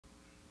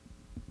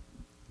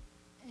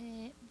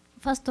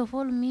first of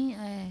all,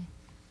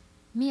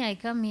 I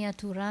come here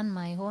to run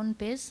my own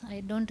pace.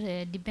 I don't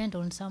depend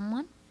on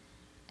someone.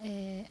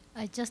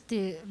 I just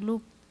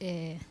look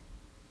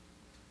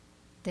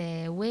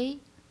the way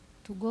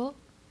to go,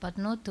 but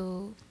not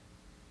to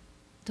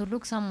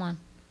look someone.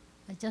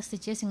 I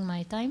just chasing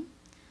my time.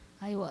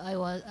 I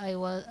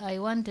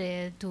want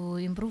to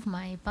improve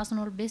my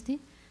personal best,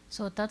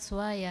 so that's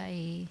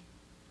why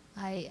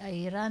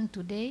I ran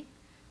today,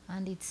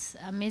 and it's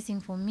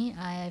amazing for me.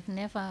 I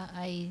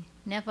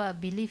never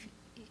believe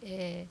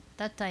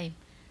that time,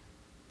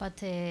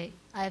 but I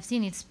have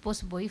seen it's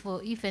possible. If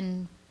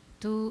even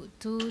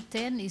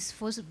 2:10 is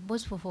possible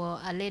for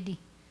a lady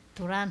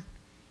to run,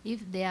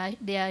 if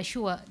they are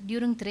sure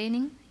during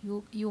training,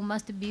 you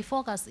must be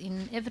focused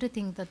in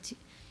everything that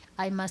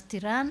I must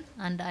run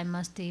and I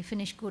must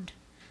finish good.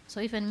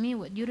 So even me,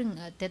 during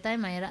the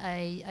time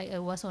I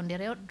was on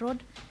the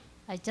road,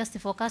 I just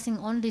focusing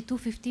only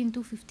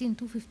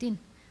 2:15.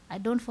 I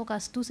don't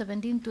focus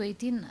 2:17,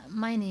 2:18.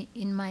 Mine,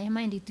 in my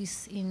mind, it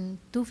is in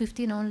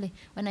 2:15 only.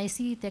 When I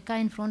see the car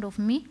in front of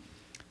me,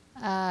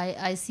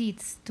 I see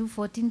it's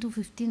 2:14,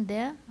 2:15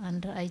 there,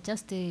 and I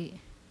just be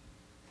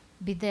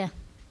there.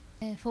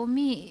 For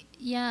me,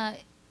 yeah,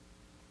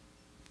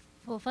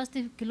 for first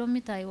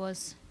kilometer I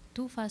was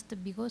too fast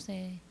because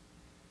I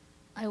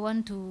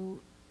want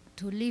to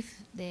leave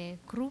the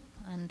group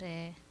and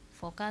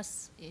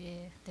focus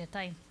the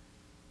time.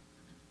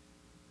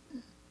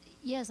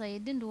 Yes, I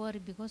didn't worry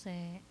because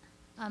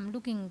I'm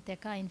looking the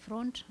car in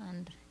front,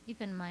 and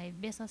even my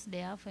business, they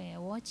have a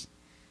watch.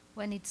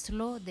 When it's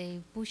slow,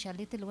 they push a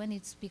little. When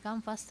it's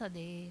become faster,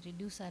 they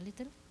reduce a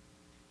little.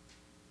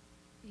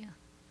 Yeah.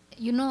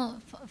 You know,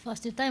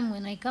 first time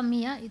when I come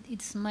here,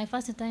 it's my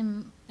first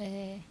time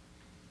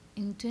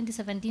in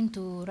 2017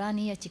 to run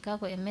here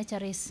Chicago a major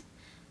race.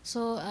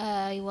 So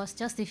I was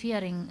just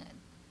fearing.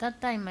 That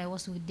time I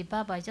was with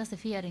Dipapa, just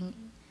fearing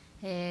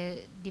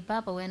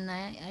Dipapa. When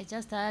I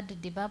just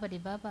had Dipapa,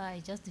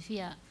 I just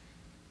fear.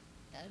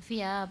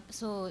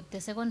 So the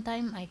second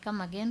time I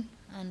come again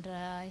and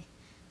I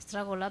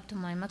struggle up to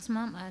my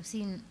maximum. I've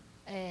seen.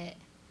 I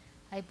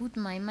put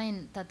my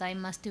mind that I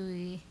must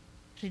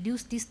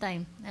reduce this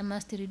time. I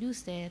must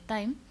reduce the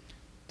time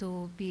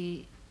to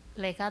be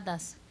like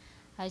others.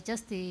 I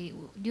just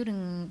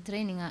during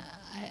training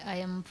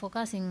I am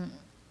focusing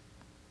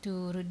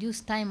to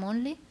reduce time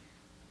only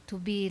to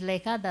be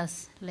like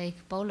others,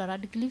 like Paula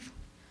Radcliffe,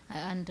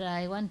 and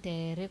I want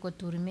the record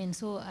to remain.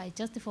 So I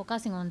just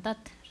focusing on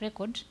that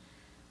record.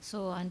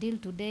 So until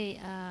today,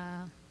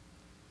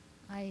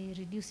 I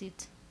reduce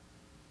it.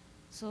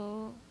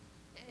 So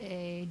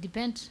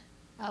depends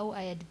how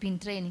I had been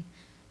training.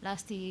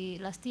 Last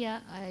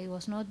year I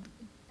was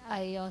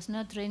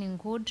not training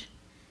good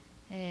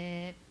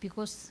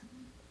because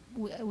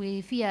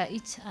we fear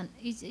each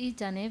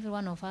and every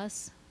one of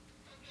us.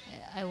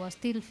 I was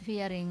still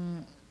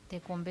fearing the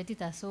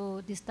competitor.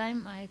 So this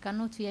time I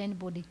cannot fear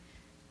anybody.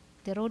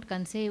 The road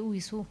can say who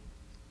is who.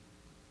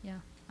 Yeah,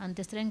 and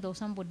the strength of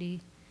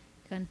somebody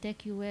can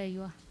take you where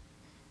you are.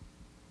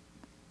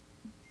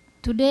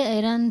 Today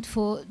I ran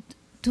for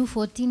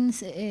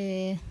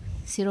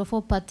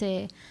 2:14.04, but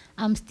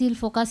I'm still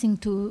focusing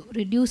to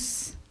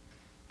reduce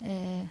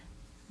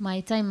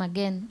my time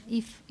again.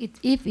 If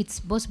it's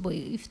possible,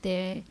 if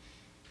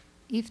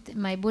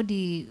my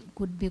body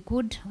could be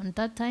good on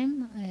that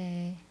time,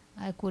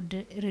 I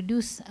could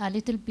reduce a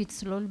little bit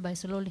slowly by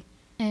slowly.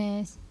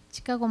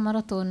 Chicago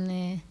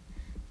Marathon,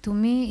 to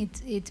me,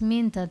 it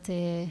means that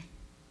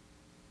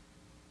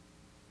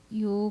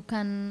you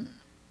can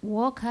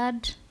work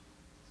hard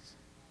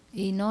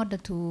in order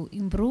to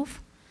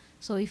improve.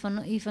 So if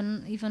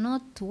you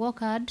not work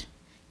hard,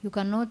 you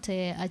cannot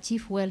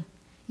achieve well.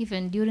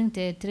 Even during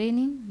the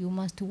training, you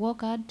must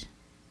work hard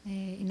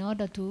in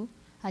order to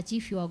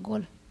achieve your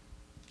goal.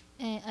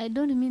 I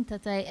don't mean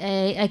that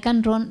I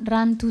can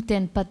run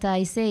 2:10, but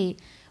I say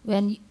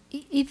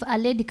if a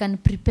lady can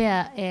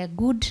prepare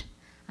good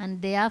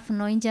and they have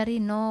no injury,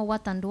 no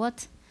what and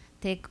what,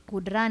 they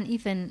could run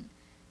even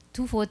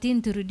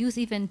 2:14 to reduce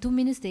even 2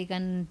 minutes. They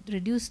can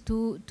reduce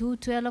to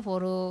 2:12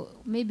 or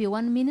maybe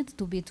 1 minute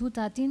to be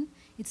 2:13.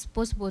 It's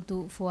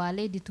possible for a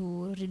lady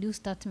to reduce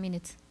that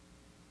minute.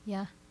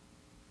 Yeah.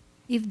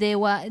 If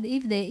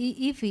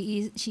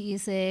she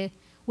is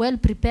well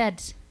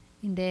prepared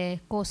in the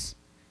course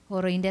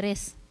or in the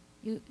race,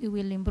 you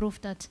will improve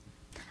that.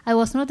 I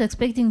was not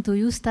expecting to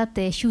use that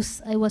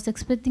shoes. I was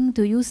expecting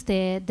to use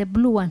the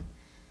blue one.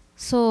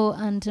 So,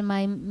 and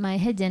my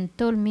agent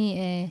told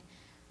me,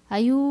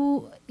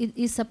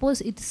 it's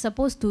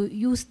supposed to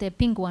use the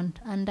pink one,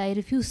 and I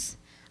refused.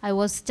 I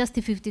was just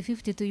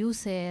 50-50 to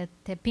use the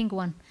pink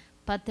one,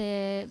 but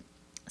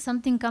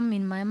something come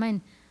in my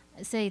mind,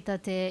 say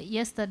that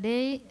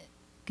yesterday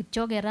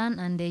Kipchoge ran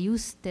and they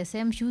used the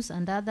same shoes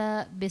and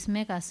other base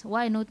makers.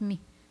 Why not me?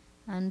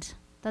 And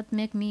that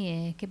make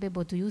me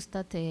capable to use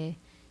that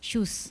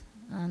shoes,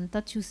 and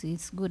that shoes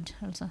is good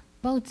also.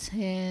 About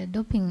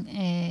doping,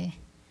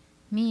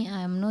 me,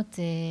 I'm not.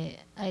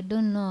 I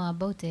don't know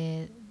about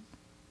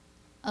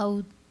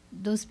how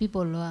those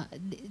people,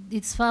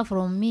 it's far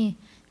from me,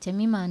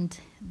 Chemima and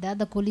the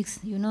other colleagues.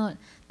 You know,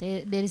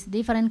 there is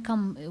different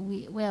camp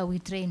where we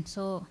train.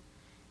 So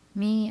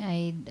me,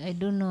 I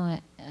don't know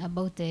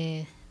about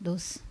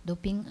those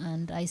doping,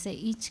 and I say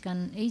each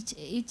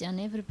and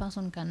every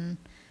person can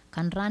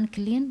run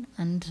clean,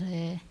 and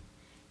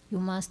you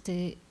must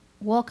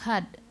work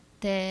hard.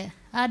 The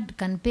hard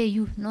can pay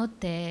you,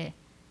 not to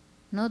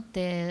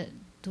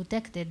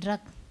take the drug.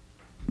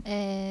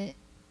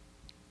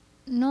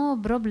 No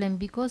problem,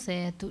 because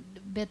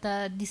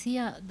better this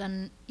year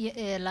than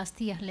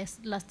last year.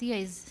 Last year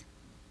is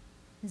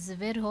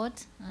very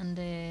hot, and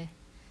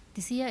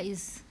this year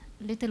is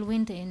little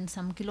wind in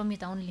some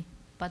kilometer only,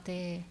 but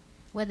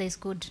weather is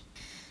good.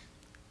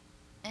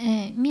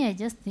 Me,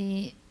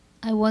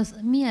 I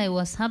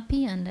was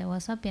happy, and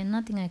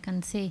nothing I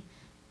can say.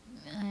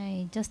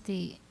 I just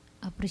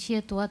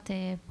appreciate what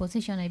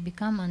position I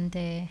become, and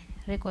the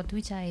record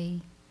which I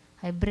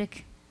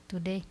break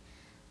today.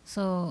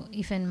 So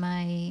even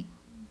my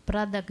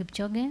brother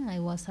Kipchoge, I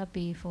was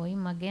happy for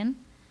him again.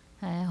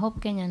 I hope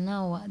Kenya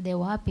now, they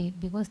were happy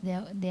because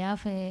they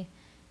have a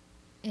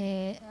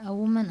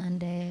woman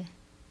and a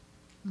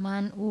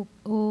man who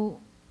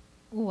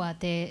are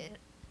the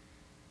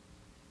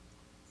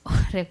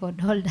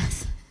record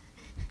holders.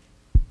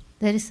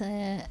 There is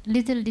a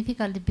little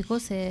difficulty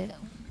because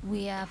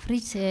we have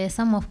reached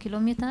some of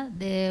kilometer.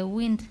 The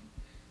wind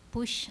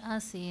push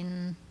us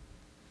in.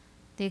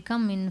 They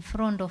come in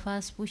front of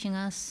us, pushing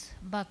us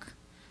back.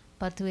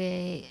 But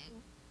we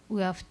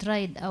have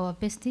tried our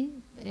best.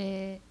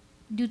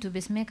 Due to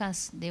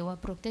pacemakers, they were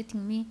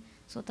protecting me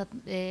so that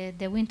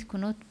the wind could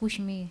not push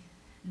me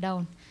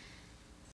down.